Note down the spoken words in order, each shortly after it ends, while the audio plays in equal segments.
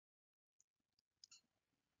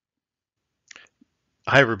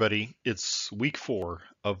Hi, everybody. It's week 4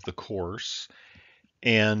 of the course.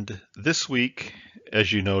 And this week,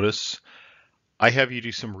 as you notice, I have you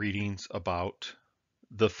do some readings about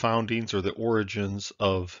the foundings or the origins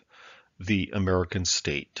of the American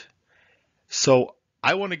state. So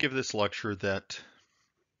I want to give this lecture that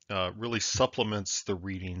really supplements the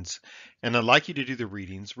readings. And I'd like you to do the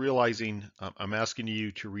readings, realizing I'm asking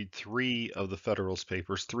you to read 3 of the Federalist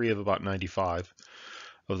Papers, 3 of about 95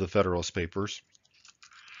 of the Federalist Papers.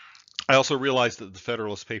 I also realize that the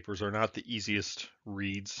Federalist Papers are not the easiest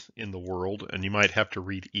reads in the world, and you might have to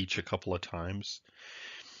read each a couple of times.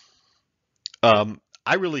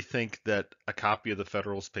 I really think that a copy of the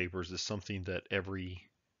Federalist Papers is something that every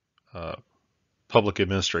uh, public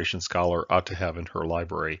administration scholar ought to have in her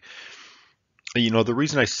library. You know, the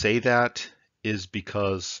reason I say that is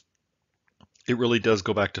because it really does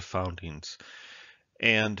go back to foundings.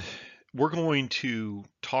 And we're going to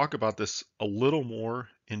talk about this a little more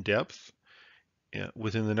in depth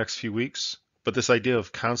within the next few weeks. But this idea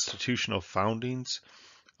of constitutional foundings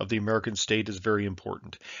of the American state is very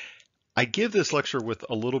important. I give this lecture with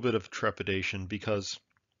a little bit of trepidation because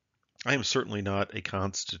I am certainly not a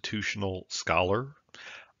constitutional scholar.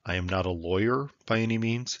 I am not a lawyer by any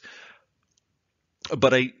means,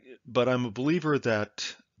 but I'm a believer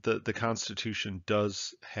that the Constitution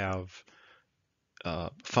does have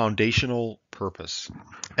foundational purpose.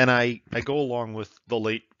 And I go along with the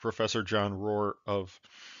late Professor John Rohr of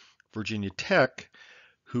Virginia Tech,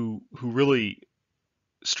 who really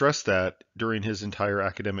stressed that during his entire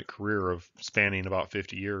academic career of spanning about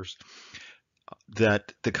 50 years,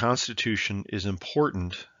 that the Constitution is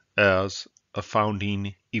important as a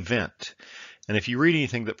founding event. And if you read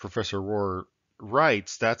anything that Professor Rohr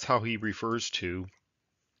writes, that's how he refers to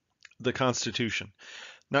the Constitution.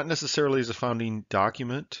 Not necessarily as a founding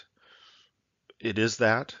document, it is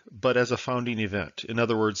that, but as a founding event. In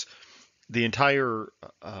other words, the entire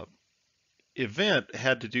uh, event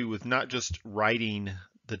had to do with not just writing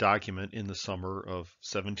the document in the summer of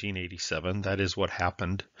 1787, that is what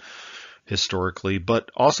happened historically, but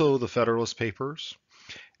also the Federalist Papers.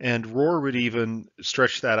 And Rohr would even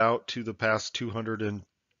stretch that out to the past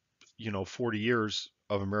 240 years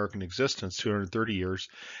of American existence, 230 years,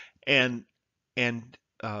 and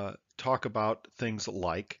talk about things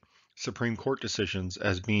like Supreme Court decisions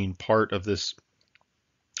as being part of this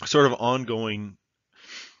sort of ongoing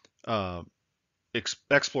uh,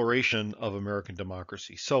 exploration of American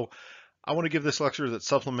democracy. So I want to give this lecture that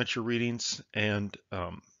supplements your readings, and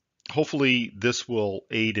hopefully this will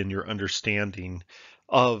aid in your understanding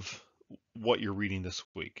of what you're reading this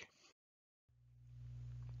week.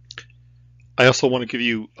 I also want to give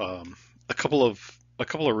you a couple of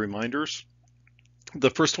reminders. The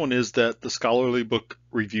first one is that the scholarly book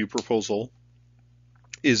review proposal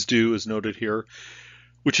is due, as noted here,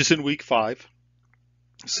 which is in week 5.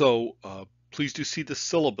 So please do see the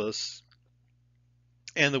syllabus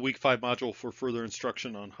and the week 5 module for further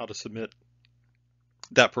instruction on how to submit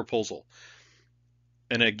that proposal.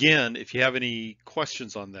 And again, if you have any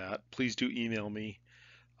questions on that, please do email me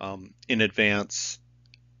in advance,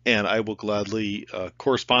 and I will gladly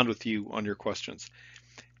correspond with you on your questions.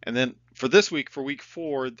 And then for this week, for week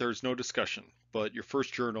 4, there's no discussion, but your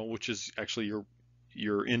first journal, which is actually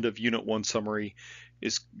your end of Unit 1 summary,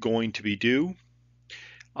 is going to be due.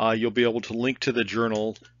 You'll be able to link to the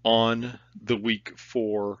journal on the week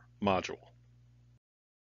 4 module.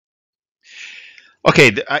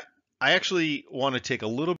 Okay, I actually want to take a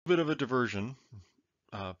little bit of a diversion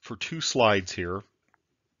for 2 slides here,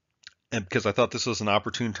 and because I thought this was an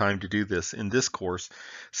opportune time to do this in this course.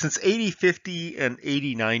 Since 8050 and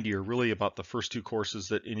 8090 are really about the first 2 courses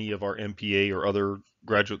that any of our MPA or other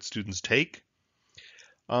graduate students take,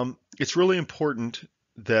 it's really important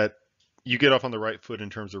that you get off on the right foot in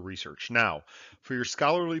terms of research. Now, for your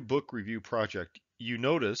scholarly book review project, you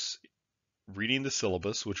notice, reading the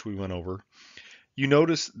syllabus, which we went over, you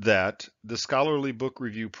notice that the scholarly book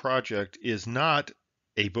review project is not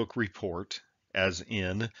a book report, as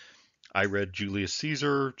in, I read Julius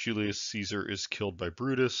Caesar is killed by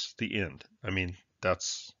Brutus, the end. I mean,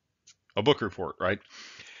 that's a book report, right?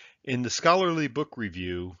 In the scholarly book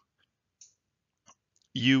review,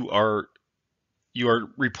 you are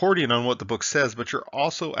reporting on what the book says, but you're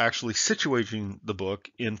also actually situating the book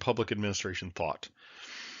in public administration thought.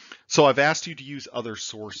 So I've asked you to use other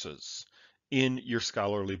sources in your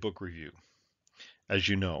scholarly book review, as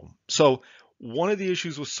you know. So one of the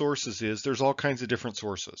issues with sources is there's all kinds of different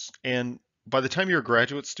sources. And by the time you're a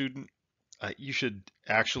graduate student, you should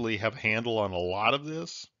actually have a handle on a lot of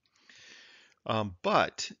this.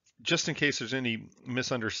 But just in case there's any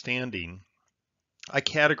misunderstanding, I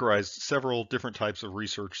categorized several different types of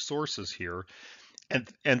research sources here,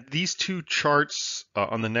 and these two charts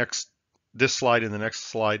on this slide and the next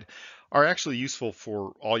slide are actually useful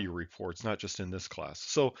for all your reports, not just in this class.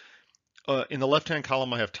 So in the left-hand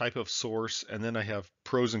column, I have type of source, and then I have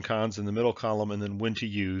pros and cons in the middle column, and then when to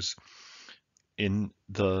use in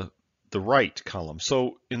the right column.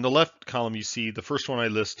 So in the left column, you see the first one I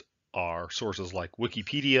list are sources like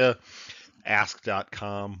Wikipedia,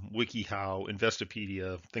 ask.com, WikiHow,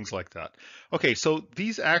 Investopedia, things like that. Okay, so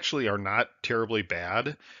these actually are not terribly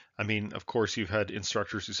bad. I mean, of course, you've had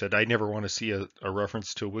instructors who said, I never want to see a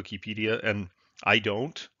reference to Wikipedia, and I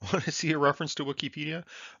don't want to see a reference to Wikipedia.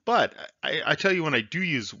 But I tell you, when I do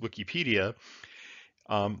use Wikipedia,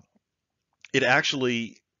 um, it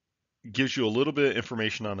actually gives you a little bit of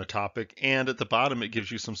information on a topic, and at the bottom, it gives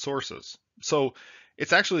you some sources. So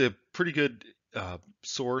it's actually a pretty good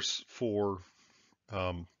source for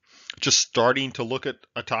just starting to look at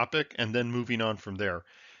a topic and then moving on from there,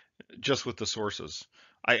 just with the sources.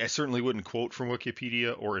 I certainly wouldn't quote from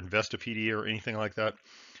Wikipedia or Investopedia or anything like that,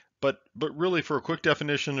 but really for a quick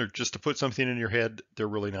definition or just to put something in your head, they're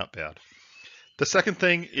really not bad. The second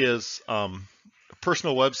thing is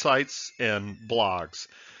personal websites and blogs.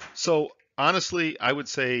 So honestly, I would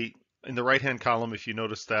say in the right-hand column, if you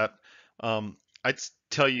notice that, I'd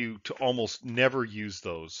tell you to almost never use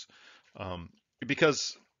those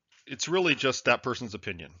because it's really just that person's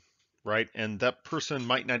opinion, right? And that person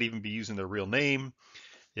might not even be using their real name.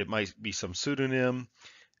 It might be some pseudonym.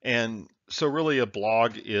 And so really a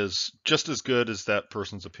blog is just as good as that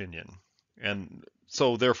person's opinion. And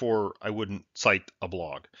so therefore I wouldn't cite a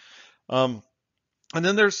blog. Um, and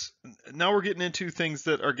then now we're getting into things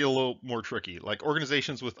that are get a little more tricky, like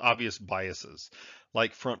organizations with obvious biases,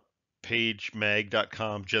 like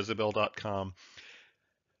frontpagemag.com, Jezebel.com.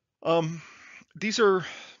 Um, these are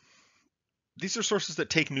sources that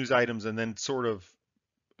take news items and then sort of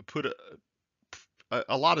put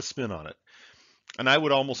a lot of spin on it. And I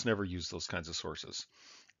would almost never use those kinds of sources.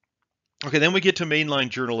 Okay, then we get to mainline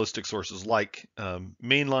journalistic sources like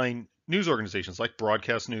mainline news organizations like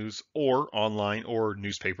broadcast news or online or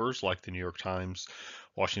newspapers like the New York Times,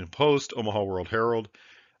 Washington Post, Omaha World Herald.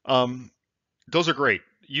 Those are great.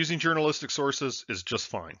 Using journalistic sources is just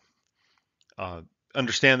fine.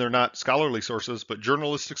 Understand they're not scholarly sources, but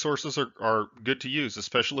journalistic sources are good to use,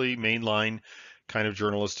 especially mainline kind of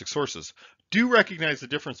journalistic sources. Do recognize the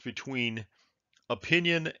difference between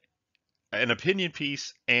an opinion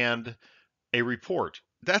piece and a report.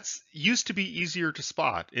 That's used to be easier to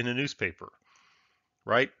spot in a newspaper,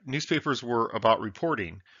 right? Newspapers were about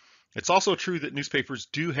reporting. It's also true that newspapers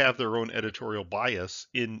do have their own editorial bias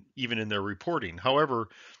even in their reporting. However,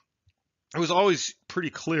 it was always pretty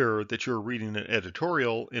clear that you were reading an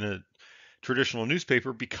editorial in a traditional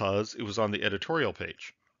newspaper because it was on the editorial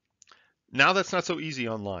page. Now that's not so easy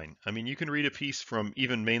online. I mean, you can read a piece from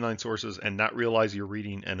even mainline sources and not realize you're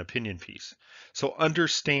reading an opinion piece. So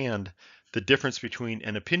understand the difference between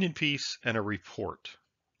an opinion piece and a report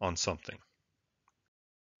on something.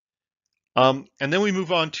 And then we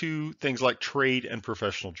move on to things like trade and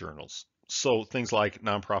professional journals. So things like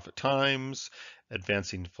Nonprofit Times,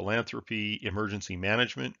 Advancing Philanthropy, Emergency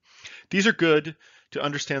Management. These are good to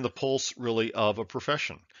understand the pulse really of a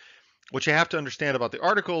profession. What you have to understand about the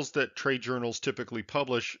articles that trade journals typically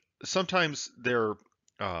publish, sometimes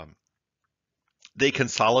they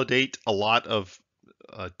consolidate a lot of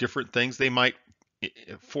different things. They might,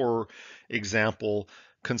 for example,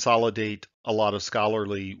 consolidate a lot of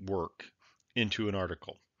scholarly work into an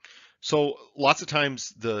article. So lots of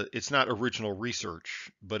times it's not original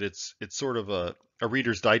research, but it's sort of a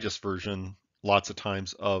Reader's Digest version lots of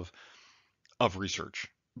times of research.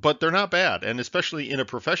 But they're not bad, and especially in a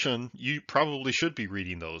profession, you probably should be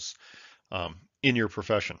reading those in your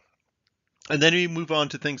profession. And then we move on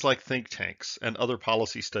to things like think tanks and other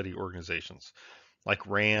policy study organizations like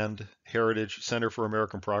RAND, Heritage, Center for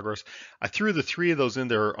American Progress. I threw the three of those in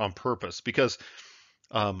there on purpose because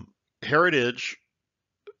um, Heritage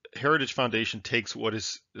Foundation takes what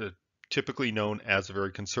is typically known as a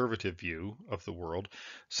very conservative view of the world.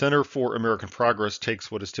 Center for American Progress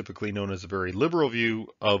takes what is typically known as a very liberal view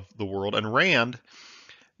of the world. And RAND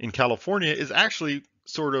in California is actually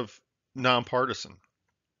sort of nonpartisan.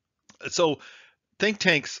 So think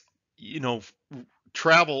tanks,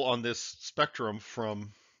 travel on this spectrum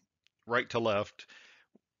from right to left,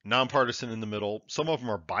 nonpartisan in the middle. Some of them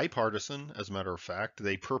are bipartisan, as a matter of fact.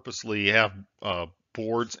 They purposely have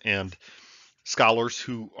boards and scholars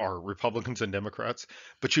who are Republicans and Democrats,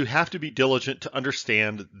 but you have to be diligent to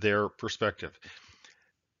understand their perspective.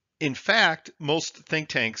 In fact, most think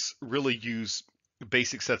tanks really use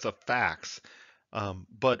basic sets of facts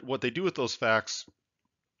But what they do with those facts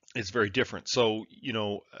is very different. So,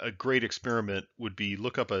 a great experiment would be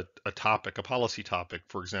look up a topic, a policy topic,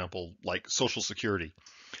 for example, like Social Security,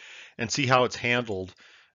 and see how it's handled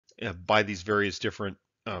by these various different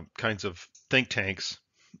kinds of think tanks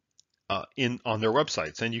on their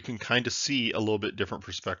websites, and you can kind of see a little bit different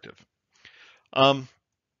perspective. Um,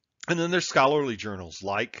 and then there's scholarly journals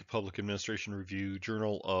like Public Administration Review,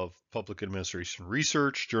 Journal of Public Administration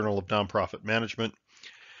Research, Journal of Nonprofit Management,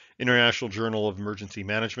 International Journal of Emergency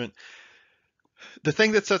Management. The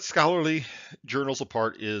thing that sets scholarly journals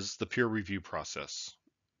apart is the peer review process.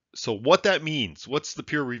 So what that means, what's the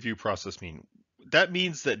peer review process mean? That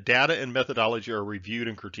means that data and methodology are reviewed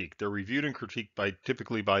and critiqued. They're reviewed and critiqued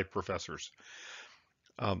typically by professors.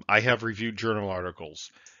 I have reviewed journal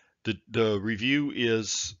articles. The review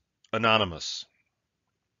is anonymous.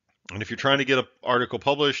 And if you're trying to get an article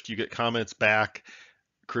published, you get comments back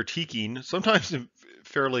critiquing, sometimes in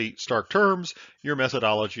fairly stark terms, your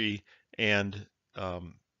methodology and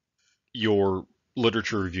your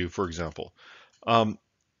literature review, for example.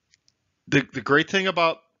 The great thing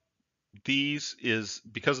about these is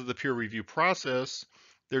because of the peer review process,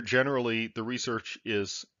 they're generally, the research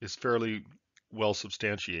is fairly well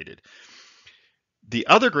substantiated. The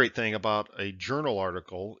other great thing about a journal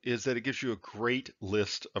article is that it gives you a great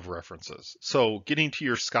list of references. So getting to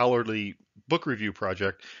your scholarly book review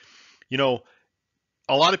project, a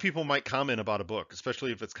lot of people might comment about a book,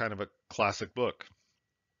 especially if it's kind of a classic book.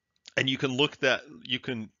 And you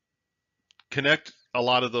can connect a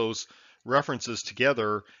lot of those references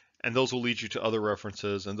together, and those will lead you to other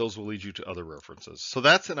references, and those will lead you to other references. So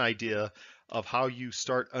that's an idea of how you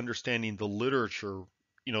start understanding the literature,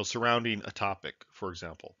 surrounding a topic, for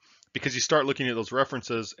example, because you start looking at those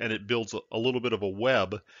references and it builds a little bit of a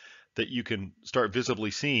web that you can start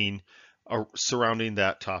visibly seeing surrounding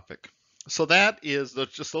that topic. So that is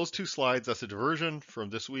just those two slides. That's a diversion from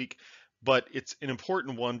this week, but it's an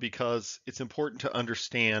important one because it's important to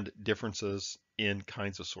understand differences in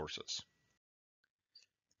kinds of sources.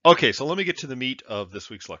 Okay, so let me get to the meat of this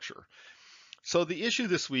week's lecture. So the issue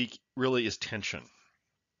this week really is tension,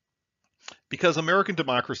 because American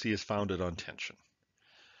democracy is founded on tension.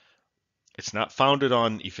 It's not founded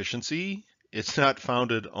on efficiency. It's not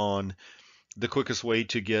founded on the quickest way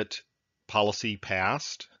to get policy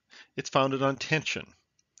passed. It's founded on tension.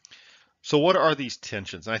 So what are these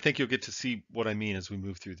tensions? And I think you'll get to see what I mean as we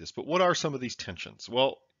move through this. But what are some of these tensions?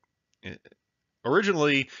 Well,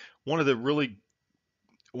 originally, one of the really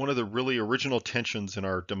original tensions in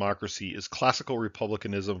our democracy is classical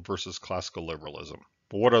republicanism versus classical liberalism.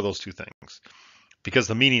 But what are those two things? Because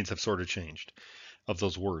the meanings have sort of changed of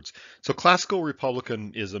those words. So classical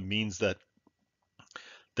republicanism means that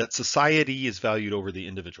society is valued over the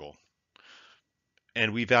individual.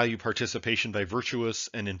 And we value participation by virtuous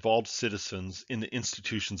and involved citizens in the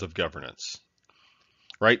institutions of governance.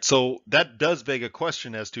 Right? So that does beg a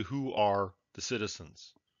question as to who are the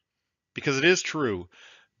citizens. Because it is true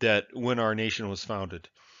that when our nation was founded,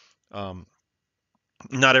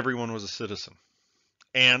 not everyone was a citizen,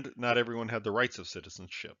 and not everyone had the rights of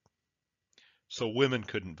citizenship. So women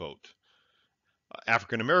couldn't vote.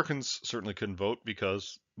 African Americans certainly couldn't vote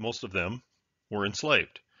because most of them were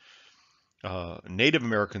enslaved. Native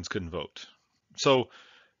Americans couldn't vote. So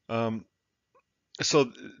that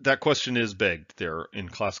question is begged there in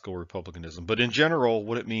classical republicanism. But in general,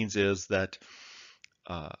 what it means is that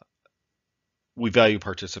we value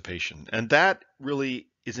participation. And that really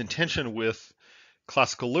is in tension with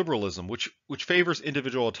classical liberalism, which favors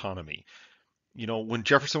individual autonomy. When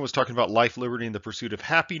Jefferson was talking about life, liberty, and the pursuit of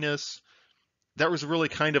happiness, that was really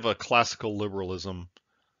kind of a classical liberalism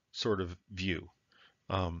sort of view.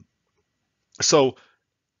 So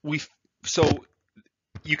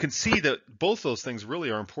you can see that both those things really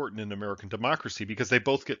are important in American democracy because they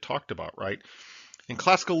both get talked about, right? In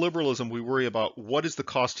classical liberalism, we worry about what is the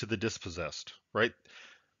cost to the dispossessed, right?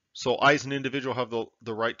 So I, as an individual, have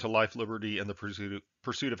the right to life, liberty, and the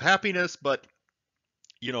pursuit of happiness. But,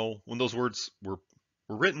 when those words were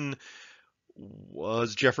written,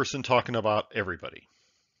 was Jefferson talking about everybody,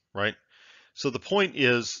 right? So the point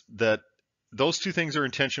is that those two things are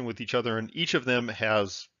in tension with each other, and each of them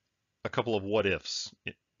has a couple of what ifs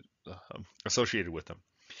associated with them.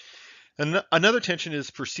 And another tension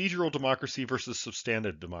is procedural democracy versus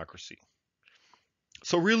substantive democracy.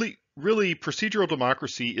 So really, procedural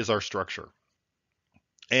democracy is our structure.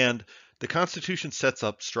 And the Constitution sets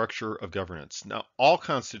up structure of governance. Now, all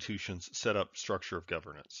constitutions set up structure of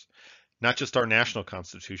governance. Not just our national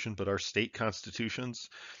constitution, but our state constitutions,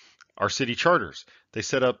 our city charters. They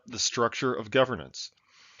set up the structure of governance.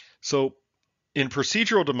 So in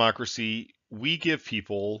procedural democracy, we give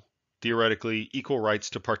people theoretically equal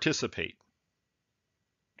rights to participate.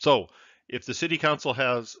 So if the city council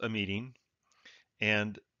has a meeting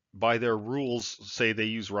and by their rules, say they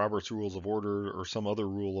use Robert's Rules of Order or some other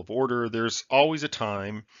rule of order, there's always a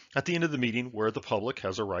time at the end of the meeting where the public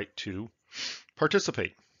has a right to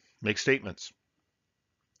participate, make statements.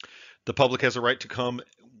 The public has a right to come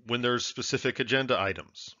when there's specific agenda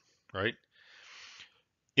items, right?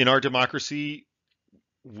 In our democracy,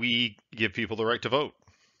 we give people the right to vote.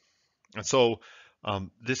 And so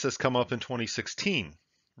this has come up in 2016,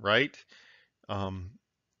 right? Um,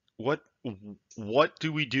 what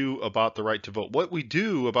do we do about the right to vote? What we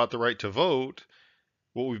do about the right to vote,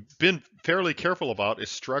 what we've been fairly careful about is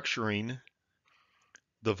structuring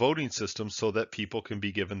the voting system so that people can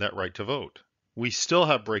be given that right to vote. We still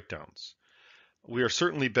have breakdowns. We are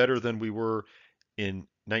certainly better than we were in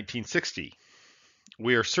 1960.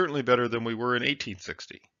 We are certainly better than we were in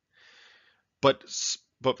 1860. But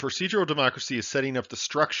procedural democracy is setting up the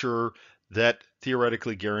structure that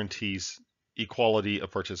theoretically guarantees equality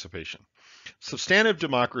of participation. Substantive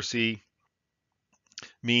democracy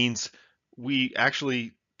means we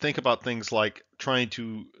actually think about things like trying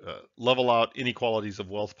to level out inequalities of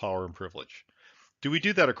wealth, power, and privilege. Do we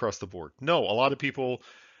do that across the board? No. A lot of people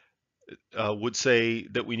would say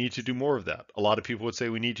that we need to do more of that. A lot of people would say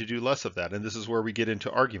we need to do less of that. And this is where we get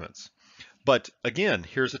into arguments. But again,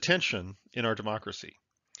 here's a tension in our democracy.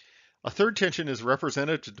 A third tension is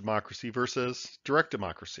representative democracy versus direct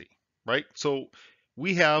democracy, right? So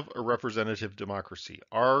we have a representative democracy.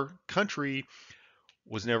 Our country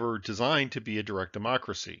was never designed to be a direct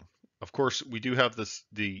democracy. Of course, we do have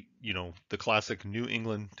the classic New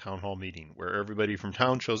England town hall meeting where everybody from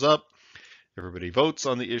town shows up, everybody votes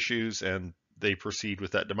on the issues, and they proceed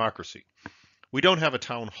with that democracy. We don't have a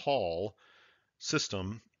town hall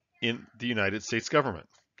system in the United States government.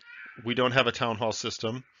 We don't have a town hall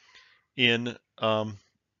system in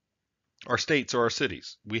our states or our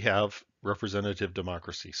cities. We have representative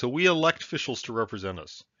democracy. So we elect officials to represent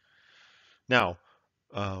us. Now,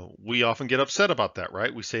 we often get upset about that,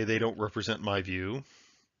 right? We say they don't represent my view.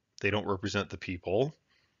 They don't represent the people.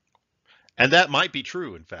 And that might be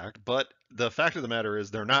true, in fact, but the fact of the matter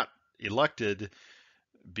is they're not elected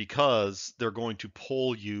because they're going to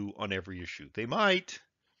poll you on every issue. They might,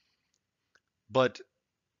 but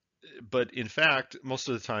in fact, most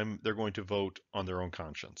of the time they're going to vote on their own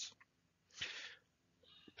conscience.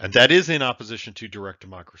 And that is in opposition to direct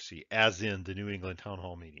democracy, as in the New England town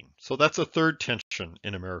hall meeting. So that's a third tension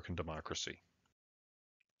in American democracy.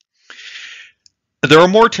 There are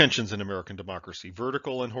more tensions in American democracy,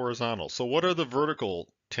 vertical and horizontal. So what are the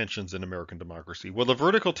vertical tensions in American democracy? Well, the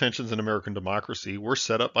vertical tensions in American democracy were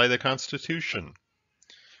set up by the Constitution.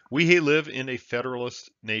 We live in a federalist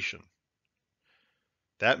nation.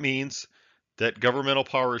 That means that governmental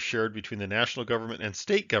power is shared between the national government and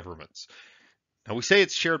state governments. Now, we say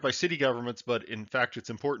it's shared by city governments, but in fact, it's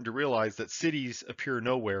important to realize that cities appear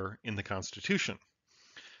nowhere in the Constitution.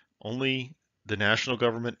 Only the national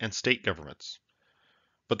government and state governments.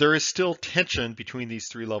 But there is still tension between these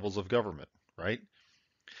three levels of government, right?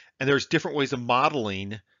 And there's different ways of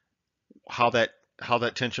modeling how that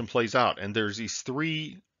tension plays out. And there's these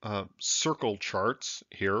three circle charts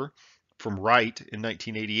here from Wright in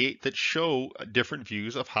 1988 that show different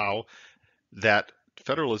views of how that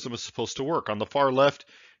federalism is supposed to work. On the far left,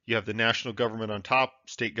 you have the national government on top,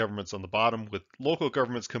 state governments on the bottom, with local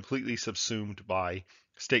governments completely subsumed by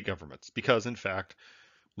state governments. Because in fact,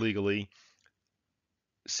 legally,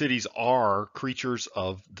 cities are creatures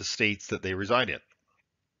of the states that they reside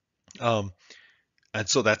in. And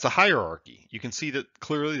so that's a hierarchy. You can see that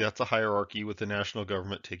clearly that's a hierarchy with the national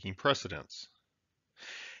government taking precedence.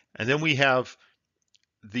 And then we have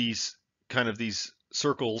these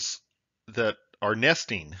circles that are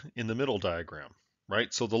nesting in the middle diagram,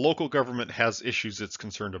 right? So the local government has issues it's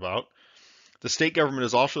concerned about. The state government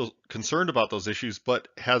is also concerned about those issues, but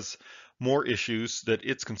has more issues that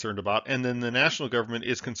it's concerned about. And then the national government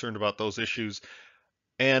is concerned about those issues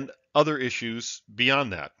and other issues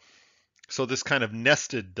beyond that. So this kind of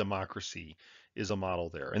nested democracy is a model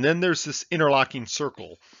there. And then there's this interlocking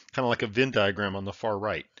circle, kind of like a Venn diagram on the far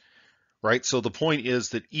right, right? So the point is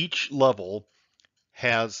that each level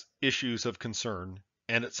has issues of concern,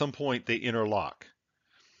 and at some point they interlock.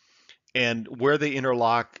 And where they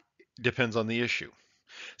interlock depends on the issue.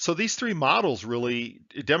 So these three models really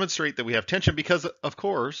demonstrate that we have tension because, of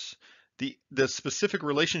course, the specific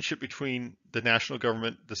relationship between the national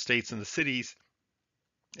government, the states, and the cities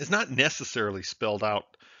is not necessarily spelled out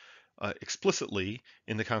explicitly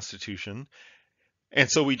in the Constitution. And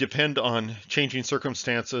so we depend on changing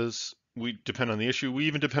circumstances We depend on the issue. We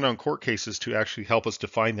even depend on court cases to actually help us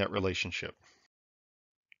define that relationship.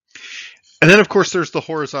 And then, of course, there's the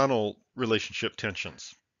horizontal relationship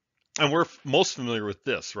tensions. And we're most familiar with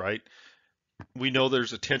this, right? We know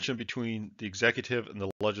there's a tension between the executive and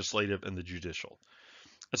the legislative and the judicial.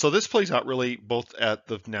 And so this plays out really both at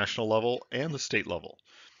the national level and the state level.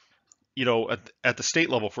 At the state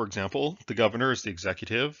level, for example, the governor is the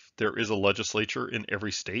executive. There is a legislature in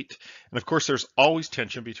every state. And of course, there's always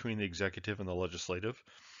tension between the executive and the legislative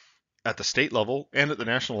at the state level and at the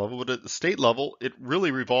national level. But at the state level, it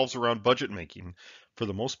really revolves around budget making for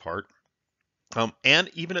the most part. And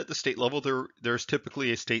even at the state level, there's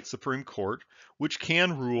typically a state Supreme Court, which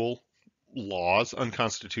can rule laws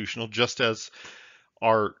unconstitutional, just as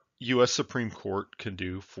our U.S. Supreme Court can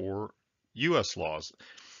do for U.S. laws.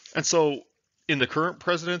 And so in the current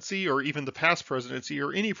presidency, or even the past presidency,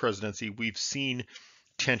 or any presidency, we've seen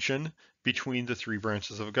tension between the three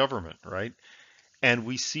branches of government, right? And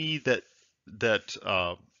we see that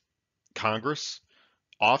Congress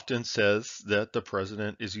often says that the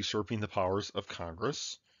president is usurping the powers of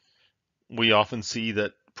Congress. We often see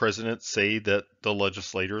that presidents say that the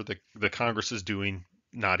legislator, the Congress, is doing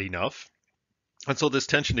not enough. And so this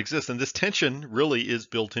tension exists, and this tension really is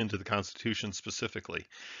built into the Constitution specifically.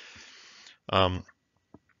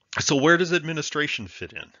 So where does administration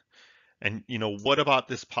fit in? And what about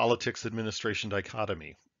this politics administration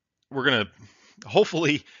dichotomy? We're going to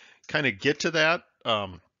hopefully kind of get to that.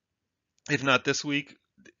 If not this week,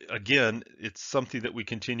 again, it's something that we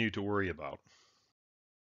continue to worry about.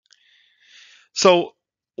 So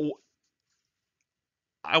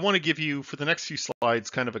I want to give you, for the next few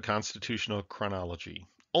slides, kind of a constitutional chronology,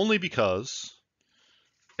 only because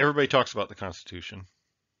everybody talks about the Constitution.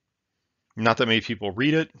 Not that many people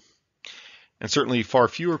read it, and certainly far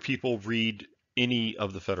fewer people read any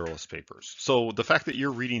of the Federalist Papers. So the fact that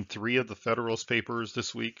you're reading 3 of the Federalist Papers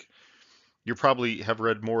this week, you probably have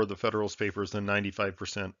read more of the Federalist Papers than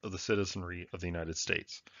 95% of the citizenry of the United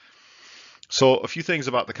States. So a few things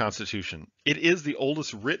about the Constitution. It is the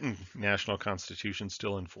oldest written national constitution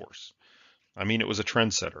still in force. I mean, it was a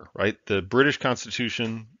trendsetter, right? The British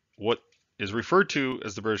Constitution, what is referred to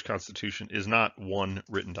as the British Constitution, is not one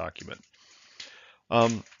written document.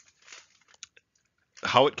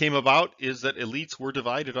 How it came about is that elites were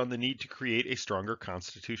divided on the need to create a stronger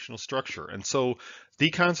constitutional structure. And so the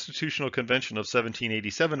Constitutional Convention of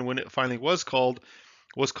 1787, when it finally was called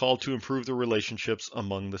to improve the relationships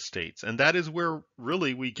among the states. And that is where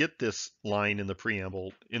really we get this line in the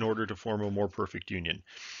preamble, in order to form a more perfect union.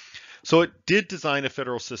 So it did design a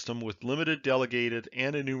federal system with limited delegated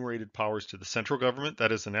and enumerated powers to the central government,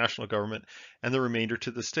 that is the national government, and the remainder to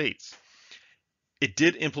the states. It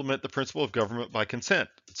did implement the principle of government by consent.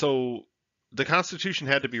 So the Constitution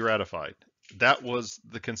had to be ratified. That was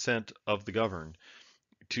the consent of the governed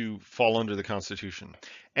to fall under the Constitution.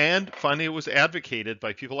 And finally, it was advocated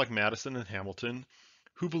by people like Madison and Hamilton,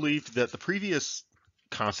 who believed that the previous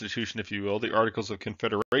Constitution, if you will, the Articles of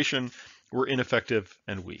Confederation, were ineffective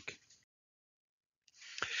and weak.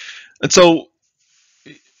 And so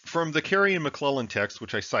from the Carey and McClellan text,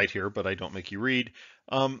 which I cite here, but I don't make you read,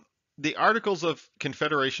 the Articles of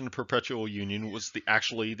Confederation and Perpetual Union was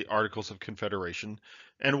actually the Articles of Confederation.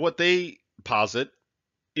 And what they posit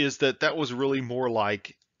is that was really more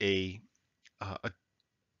like a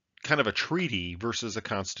kind of a treaty versus a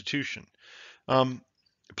constitution.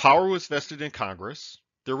 Power was vested in Congress.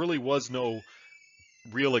 There really was no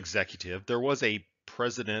real executive. There was a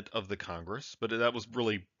president of the Congress, but that was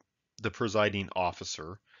really the presiding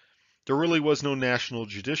officer. There really was no national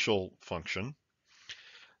judicial function.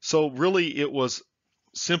 So really it was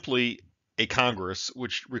simply a Congress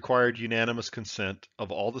which required unanimous consent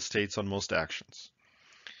of all the states on most actions.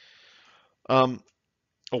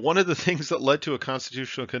 One of the things that led to a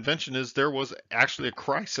constitutional convention is there was actually a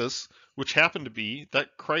crisis, that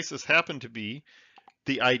crisis happened to be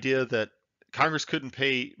the idea that Congress couldn't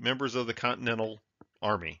pay members of the Continental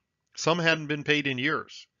Army. Some hadn't been paid in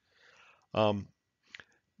years.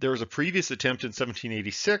 There was a previous attempt in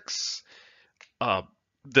 1786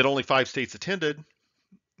 that only 5 states attended.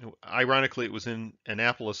 Ironically, it was in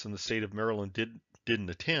Annapolis, and the state of Maryland didn't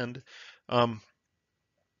attend.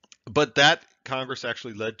 But that Congress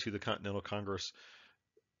actually led to the Continental Congress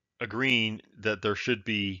agreeing that there should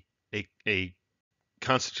be a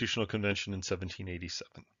constitutional convention in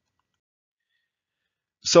 1787.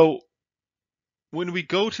 So when we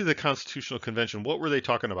go to the Constitutional Convention, what were they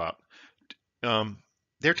talking about?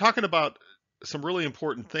 They're talking about some really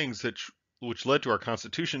important things which led to our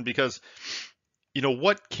Constitution, because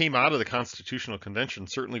what came out of the Constitutional Convention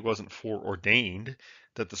certainly wasn't foreordained,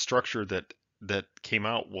 that the structure that that came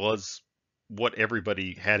out was what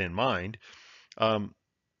everybody had in mind. Um,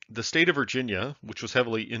 the state of Virginia, which was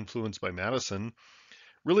heavily influenced by Madison,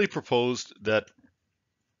 really proposed that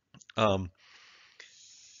um,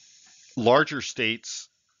 larger states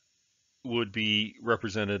would be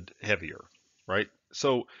represented heavier, right?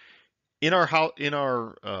 So in our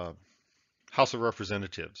House of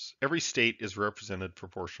Representatives, every state is represented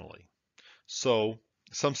proportionally. So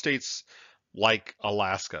some states, like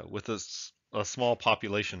Alaska, with a small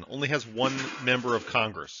population, only has one member of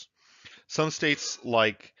Congress. Some states,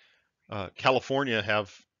 like California,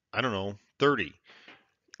 have, I don't know, 30.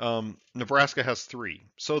 Nebraska has 3.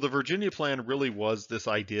 So the Virginia plan really was this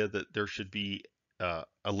idea that there should be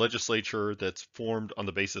a legislature that's formed on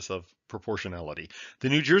the basis of proportionality. The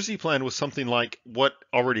New Jersey plan was something like what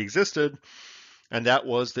already existed, and that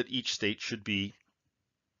was that each state should be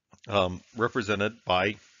represented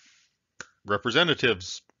by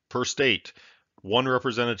representatives per state. One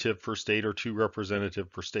representative per state or 2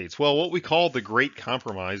 representative per states. Well, what we call the Great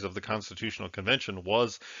Compromise of the Constitutional Convention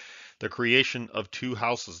was the creation of 2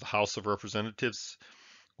 houses, the House of Representatives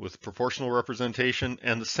with proportional representation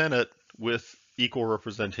and the Senate with equal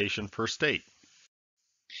representation per state.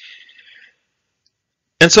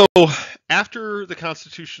 And so after the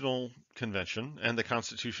Constitutional Convention and the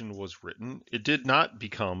Constitution was written, it did not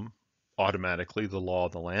become automatically the law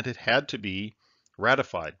of the land. It had to be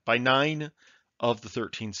ratified by 9 of the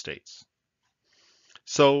 13 states.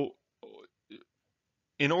 So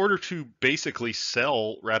in order to basically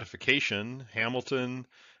sell ratification, Hamilton,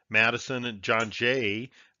 Madison, and John Jay,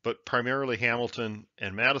 but primarily Hamilton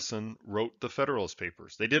and Madison, wrote the Federalist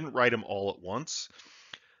Papers. They didn't write them all at once.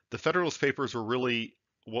 The Federalist Papers were really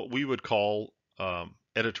what we would call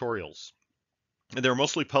editorials. And they're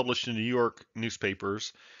mostly published in New York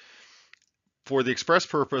newspapers for the express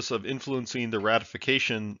purpose of influencing the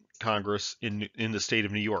ratification Congress in the state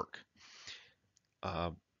of New York.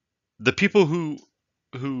 The people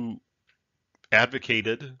who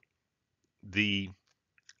advocated the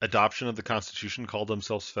adoption of the Constitution called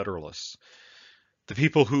themselves Federalists. The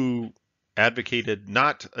people who advocated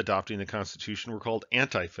not adopting the Constitution were called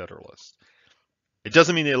anti-Federalists. It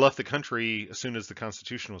doesn't mean they left the country as soon as the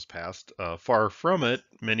Constitution was passed. Far from it,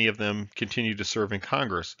 many of them continued to serve in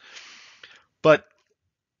Congress. But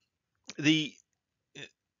the,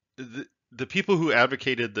 the people who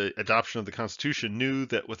advocated the adoption of the Constitution knew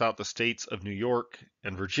that without the states of New York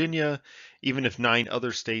and Virginia, even if 9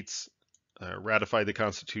 other states ratified the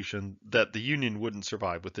Constitution, that the Union wouldn't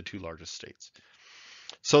survive with the 2 largest states.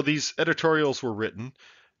 So these editorials were written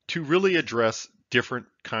to really address different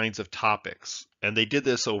kinds of topics, and they did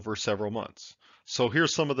this over several months. So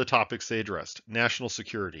here's some of the topics they addressed. National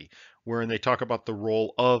security, wherein they talk about the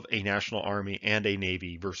role of a national army and a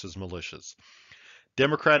navy versus militias.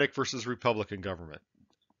 Democratic versus Republican government,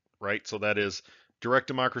 right? So that is direct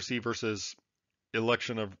democracy versus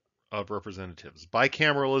election of representatives.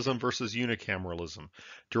 Bicameralism versus unicameralism.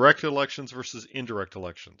 Direct elections versus indirect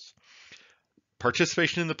elections.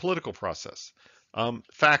 Participation in the political process.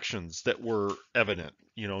 Factions that were evident,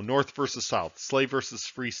 North versus South, slave versus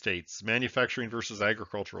free states, manufacturing versus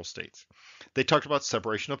agricultural states. They talked about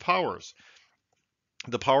separation of powers,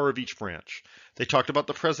 the power of each branch. They talked about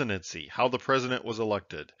the presidency, how the president was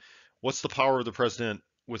elected. What's the power of the president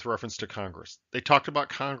with reference to Congress? They talked about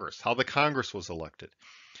Congress, how the Congress was elected.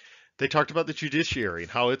 They talked about the judiciary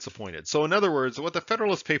and how it's appointed. So in other words, what the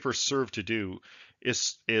Federalist Papers serve to do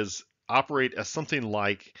is operate as something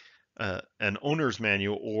like an owner's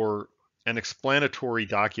manual or an explanatory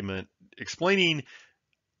document explaining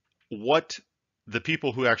what the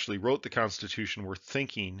people who actually wrote the Constitution were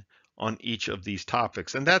thinking on each of these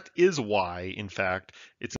topics. And that is why, in fact,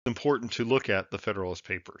 it's important to look at the Federalist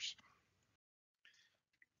Papers.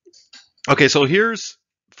 Okay, so here's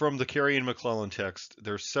from the Carey and McClellan text.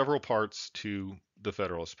 There's several parts to the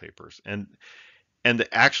Federalist Papers, and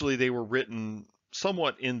actually they were written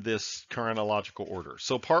somewhat in this chronological order.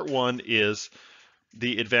 So part 1 is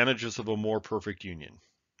the advantages of a more perfect union,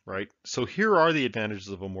 right? So here are the advantages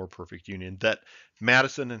of a more perfect union that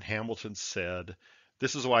Madison and Hamilton said,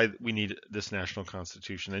 this is why we need this national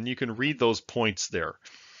constitution. And you can read those points there.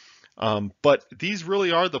 But these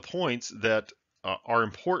really are the points that are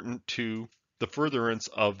important to the furtherance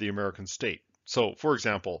of the American state. So, for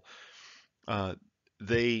example,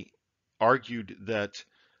 they argued that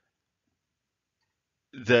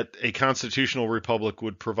a constitutional republic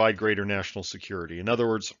would provide greater national security. In other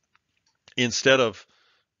words, instead of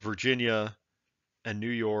Virginia and New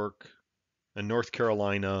York and North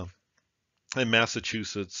Carolina and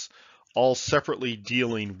Massachusetts all separately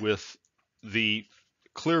dealing with the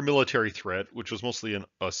clear military threat, which was mostly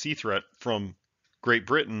a sea threat from Great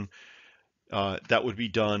Britain, that would be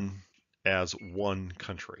done as one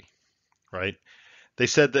country, right? They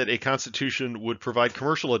said that a constitution would provide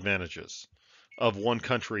commercial advantages of one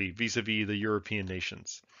country vis-a-vis the European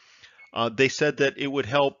nations. They said that it would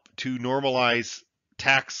help to normalize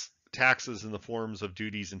taxes in the forms of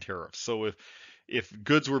duties and tariffs. So if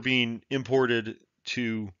goods were being imported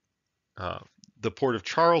to uh, the port of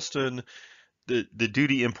Charleston, the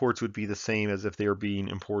duty imports would be the same as if they were being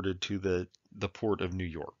imported to the port of New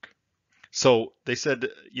York. So they said,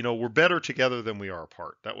 we're better together than we are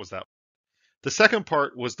apart. That was that. The second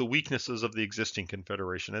part was the weaknesses of the existing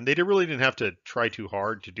confederation, and they really didn't have to try too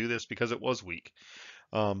hard to do this because it was weak.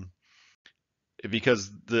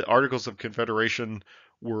 Because the Articles of Confederation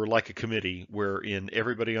were like a committee wherein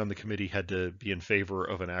everybody on the committee had to be in favor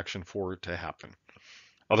of an action for it to happen.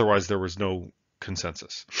 Otherwise, there was no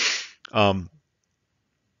consensus.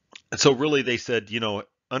 So really they said,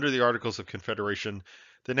 under the Articles of Confederation,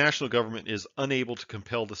 the national government is unable to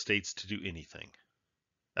compel the states to do anything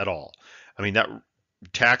at all. I mean, that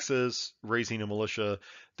taxes, raising a militia,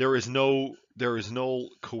 there is no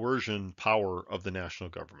coercion power of the national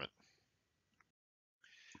government.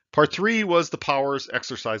 Part 3 was the powers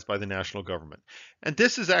exercised by the national government. And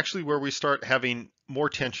this is actually where we start having more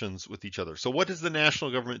tensions with each other. So what does the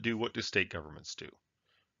national government do? What do state governments do?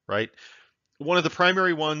 Right? One of the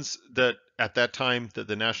primary ones that at that time that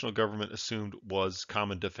the national government assumed was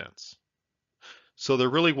common defense. So there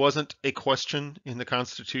really wasn't a question in the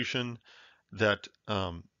Constitution that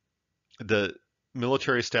the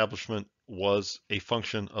military establishment was a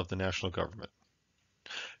function of the national government.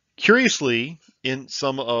 Curiously, in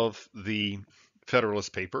some of the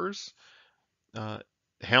Federalist Papers,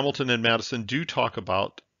 Hamilton and Madison do talk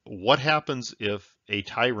about what happens if a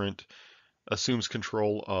tyrant assumes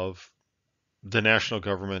control of the national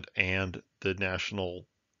government and the national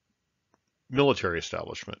military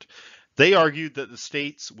establishment. They argued that the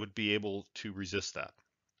states would be able to resist that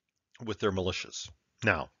with their militias.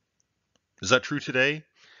 Now, is that true today?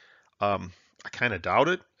 I kind of doubt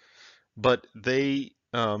it, but they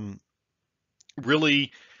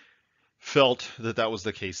really felt that that was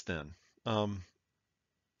the case then.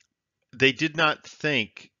 They did not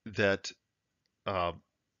think that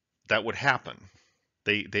that would happen.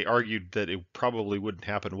 They argued that it probably wouldn't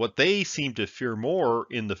happen. What they seemed to fear more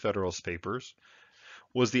in the Federalist Papers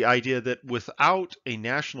was the idea that without a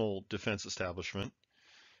national defense establishment,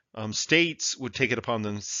 states would take it upon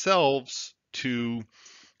themselves to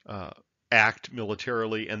act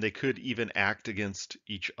militarily, and they could even act against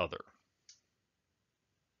each other.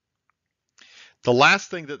 The last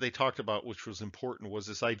thing that they talked about, which was important, was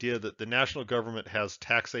this idea that the national government has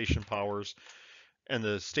taxation powers and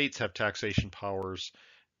the states have taxation powers,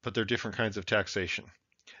 but they're different kinds of taxation.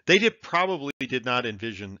 They probably did not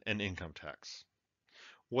envision an income tax.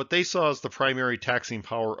 What they saw as the primary taxing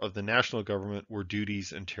power of the national government were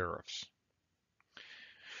duties and tariffs.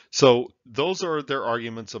 So those are their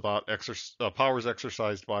arguments about powers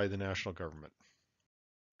exercised by the national government.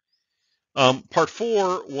 Part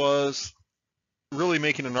 4 was really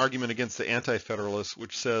making an argument against the anti-federalists,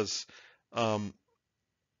 which says,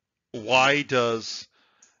 why does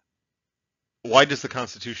the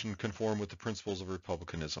Constitution conform with the principles of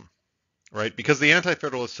republicanism, right? Because the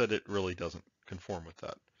anti-federalists said it really doesn't conform with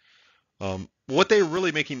that. What they were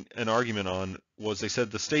really making an argument on was they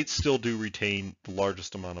said the states still do retain the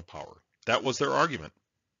largest amount of power. That was their argument.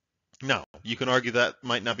 Now, you can argue that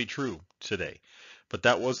might not be true today, but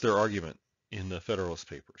that was their argument in the Federalist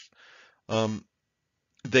Papers.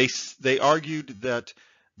 They argued that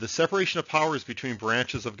the separation of powers between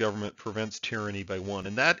branches of government prevents tyranny by one,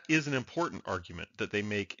 and that is an important argument that they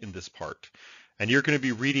make in this part. And you're going to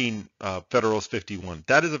be reading Federalist 51.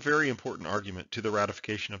 That is a very important argument to the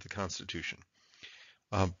ratification of the Constitution,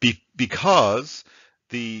 because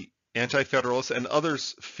the anti-federalists and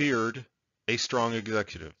others feared a strong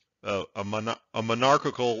executive, a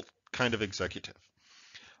monarchical kind of executive.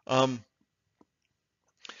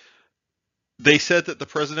 They said that the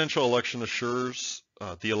presidential election assures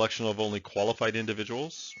the election of only qualified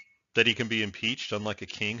individuals, that he can be impeached, unlike a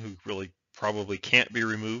king who really probably can't be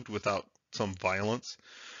removed without some violence.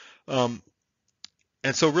 And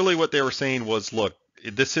so really what they were saying was, look,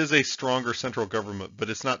 this is a stronger central government, but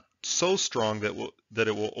it's not so strong that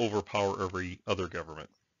it will overpower every other government.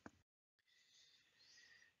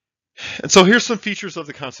 And so here's some features of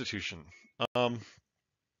the Constitution.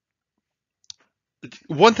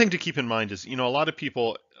 One thing to keep in mind is, a lot of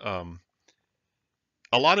people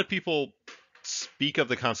speak of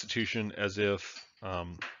the Constitution as if,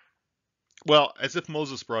 as if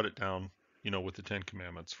Moses brought it down with the Ten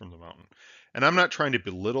Commandments from the mountain. And I'm not trying to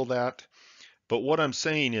belittle that, but what I'm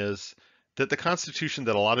saying is that the Constitution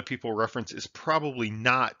that a lot of people reference is probably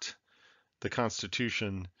not the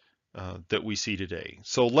Constitution that we see today.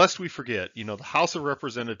 So lest we forget, the House of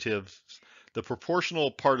Representatives, the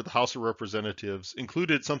proportional part of the House of Representatives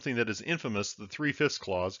included something that is infamous, the 3/5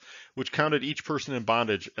 clause, which counted each person in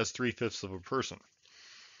bondage as 3/5 of a person.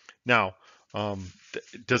 Now,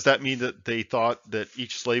 does that mean that they thought that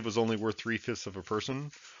each slave was only worth 3/5 of a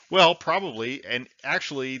person? Well, probably, and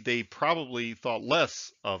actually, they probably thought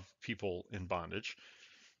less of people in bondage,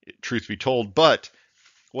 truth be told. But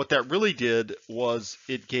what that really did was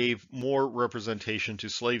it gave more representation to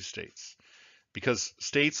slave states, because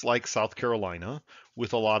states like South Carolina,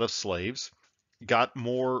 with a lot of slaves, got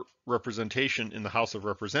more representation in the House of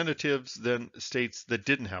Representatives than states that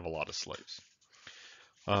didn't have a lot of slaves.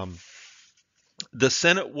 The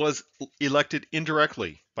Senate was elected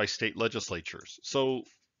indirectly by state legislatures. So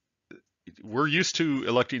we're used to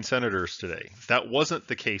electing senators today. That wasn't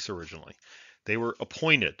the case originally. They were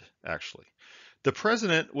appointed, actually. The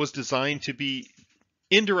president was designed to be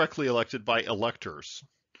indirectly elected by electors.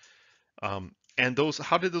 And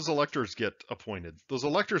how did those electors get appointed? Those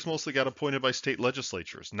electors mostly got appointed by state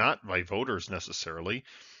legislatures, not by voters necessarily.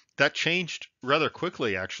 That changed rather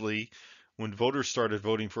quickly, actually, when voters started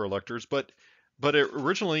voting for electors. But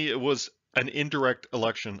originally it was an indirect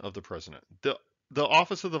election of the president. The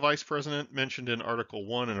office of the vice president mentioned in Article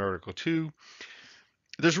 1 and Article 2,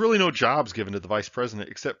 there's really no jobs given to the vice president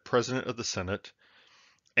except president of the Senate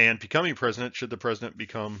and becoming president should the president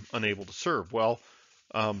become unable to serve. Well,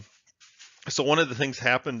 so one of the things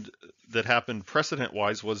that happened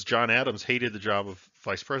precedent-wise was John Adams hated the job of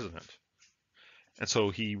vice president. And so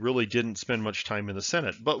he really didn't spend much time in the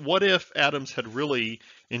Senate. But what if Adams had really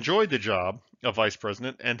enjoyed the job of vice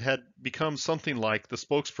president and had become something like the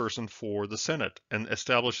spokesperson for the Senate and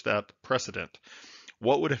established that precedent?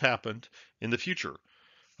 What would have happened in the future?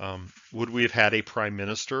 Would we have had a prime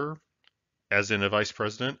minister, as in a vice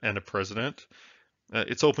president, and a president?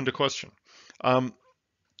 It's open to question.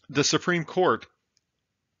 The Supreme Court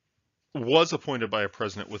was appointed by a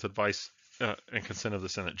president with advice and consent of the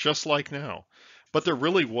Senate, just like now. But there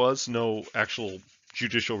really was no actual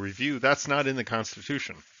judicial review. That's not in the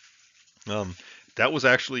Constitution. That was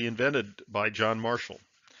actually invented by John Marshall.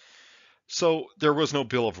 So there was no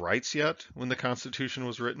Bill of Rights yet when the Constitution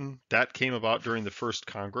was written. That came about during the first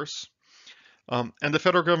Congress. And the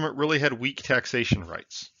federal government really had weak taxation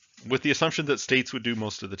rights, with the assumption that states would do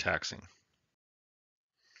most of the taxing.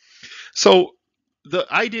 So the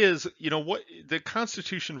idea is, what the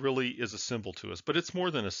Constitution really is a symbol to us, but it's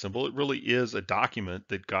more than a symbol. It really is a document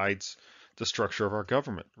that guides the structure of our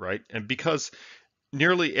government, right? And because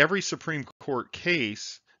nearly every Supreme Court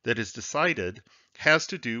case that is decided has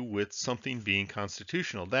to do with something being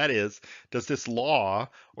constitutional. That is, does this law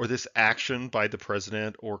or this action by the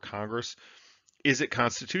president or Congress, is it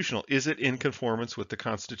constitutional? Is it in conformance with the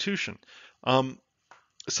Constitution?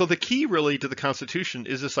 So the key really to the Constitution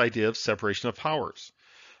is this idea of separation of powers.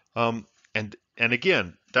 And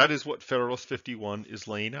again, that is what Federalist 51 is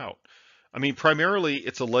laying out. I mean, primarily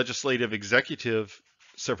it's a legislative executive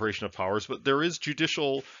separation of powers, but there is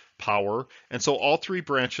judicial power. And so all three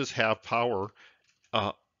branches have power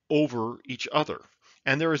over each other.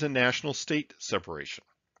 And there is a national state separation.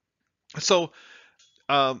 So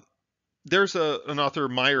there's an author,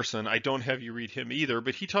 Meyerson. I don't have you read him either,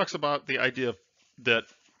 but he talks about the idea that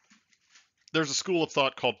there's a school of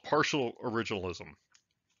thought called partial originalism.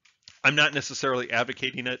 I'm not necessarily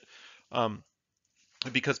advocating it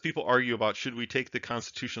because people argue about should we take the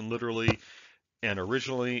Constitution literally and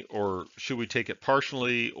originally, or should we take it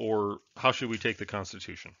partially, or how should we take the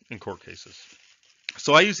Constitution in court cases?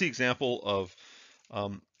 So I use the example of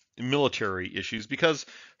military issues because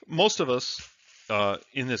most of us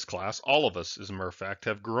in this class, all of us, as a matter of fact,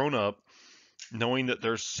 have grown up knowing that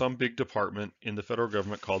there's some big department in the federal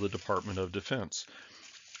government called the Department of Defense.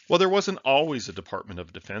 Well, there wasn't always a Department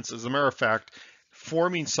of Defense. As a matter of fact,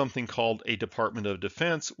 forming something called a Department of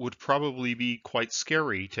Defense would probably be quite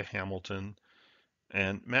scary to Hamilton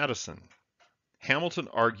and Madison. Hamilton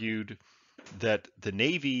argued that the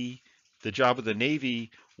Navy, the job of the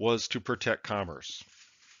Navy was to protect commerce.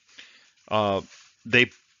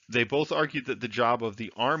 They both argued that the job of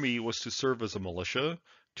the Army was to serve as a militia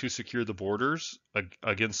to secure the borders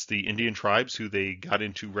against the Indian tribes who they got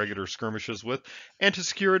into regular skirmishes with, and to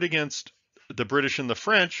secure it against the British and the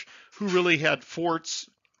French, who really had forts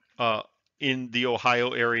in the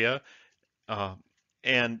Ohio area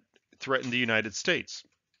and threatened the United States.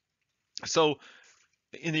 So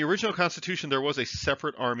in the original Constitution, there was a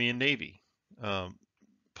separate Army and Navy.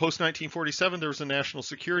 post 1947, there was a National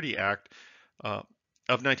Security Act of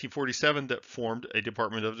 1947 that formed a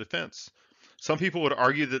Department of Defense. Some people would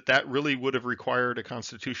argue that that really would have required a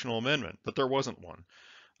constitutional amendment, but there wasn't one.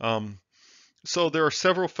 So there are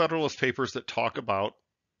several Federalist Papers that talk about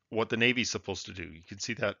what the Navy's supposed to do. You can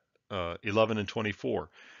see that 11 and 24.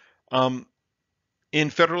 In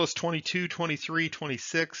Federalist 22, 23,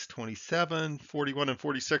 26, 27, 41, and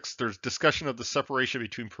 46, there's discussion of the separation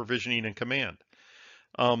between provisioning and command.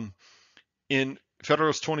 In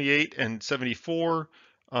Federalist 28 and 74,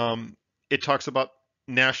 it talks about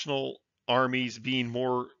national armies being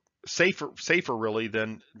more safer really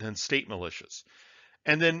than state militias.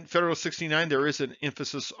 And then Federalist 69, there is an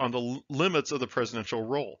emphasis on the limits of the presidential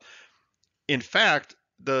role. In fact,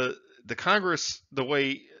 the Congress, the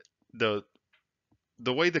way the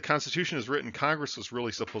Constitution is written, Congress was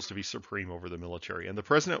really supposed to be supreme over the military, and the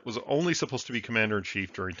president was only supposed to be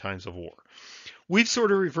commander-in-chief during times of war. We've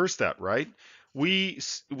sort of reversed that, right? We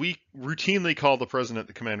routinely call the president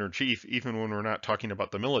the commander-in-chief, even when we're not talking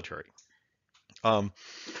about the military.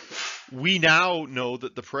 We now know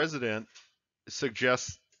that the president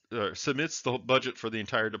submits the budget for the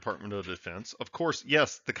entire Department of Defense. Of course,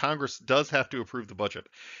 yes, the Congress does have to approve the budget,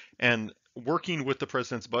 and working with the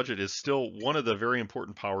president's budget is still one of the very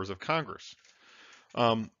important powers of Congress.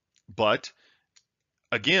 But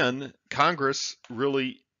again, Congress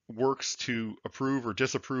really works to approve or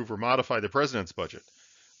disapprove or modify the president's budget.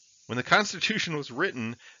 When the Constitution was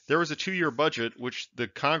written, there was a 2-year budget which the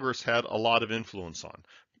Congress had a lot of influence on,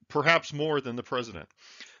 perhaps more than the president.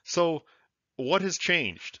 So what has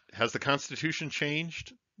changed? Has the Constitution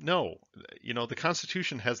changed? No. The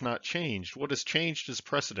Constitution has not changed. What has changed is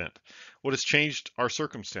precedent. What has changed are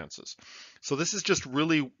circumstances. So this is just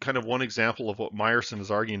really kind of one example of what Meyerson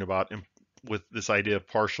is arguing about with this idea of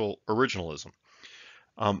partial originalism.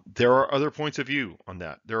 There are other points of view on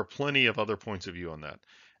that. There are plenty of other points of view on that.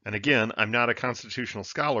 And again, I'm not a constitutional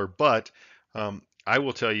scholar, but I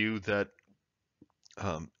will tell you that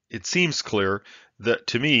it seems clear that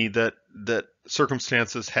to me that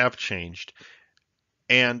circumstances have changed.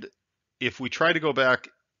 And if we try to go back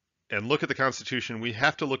and look at the Constitution, we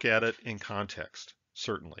have to look at it in context,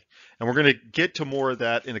 certainly. And we're going to get to more of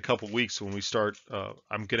that in a couple of weeks when we start.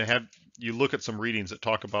 I'm going to have you look at some readings that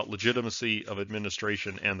talk about legitimacy of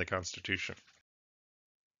administration and the Constitution.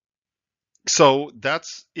 So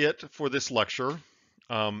that's it for this lecture.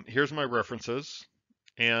 Here's my references.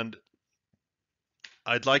 And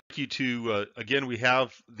I'd like you to, again, we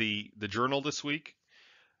have the journal this week.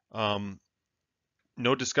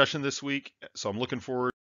 No discussion this week, so I'm looking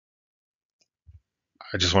forward.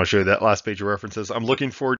 I just want to show you that last page of references. I'm looking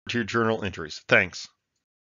forward to your journal entries. Thanks.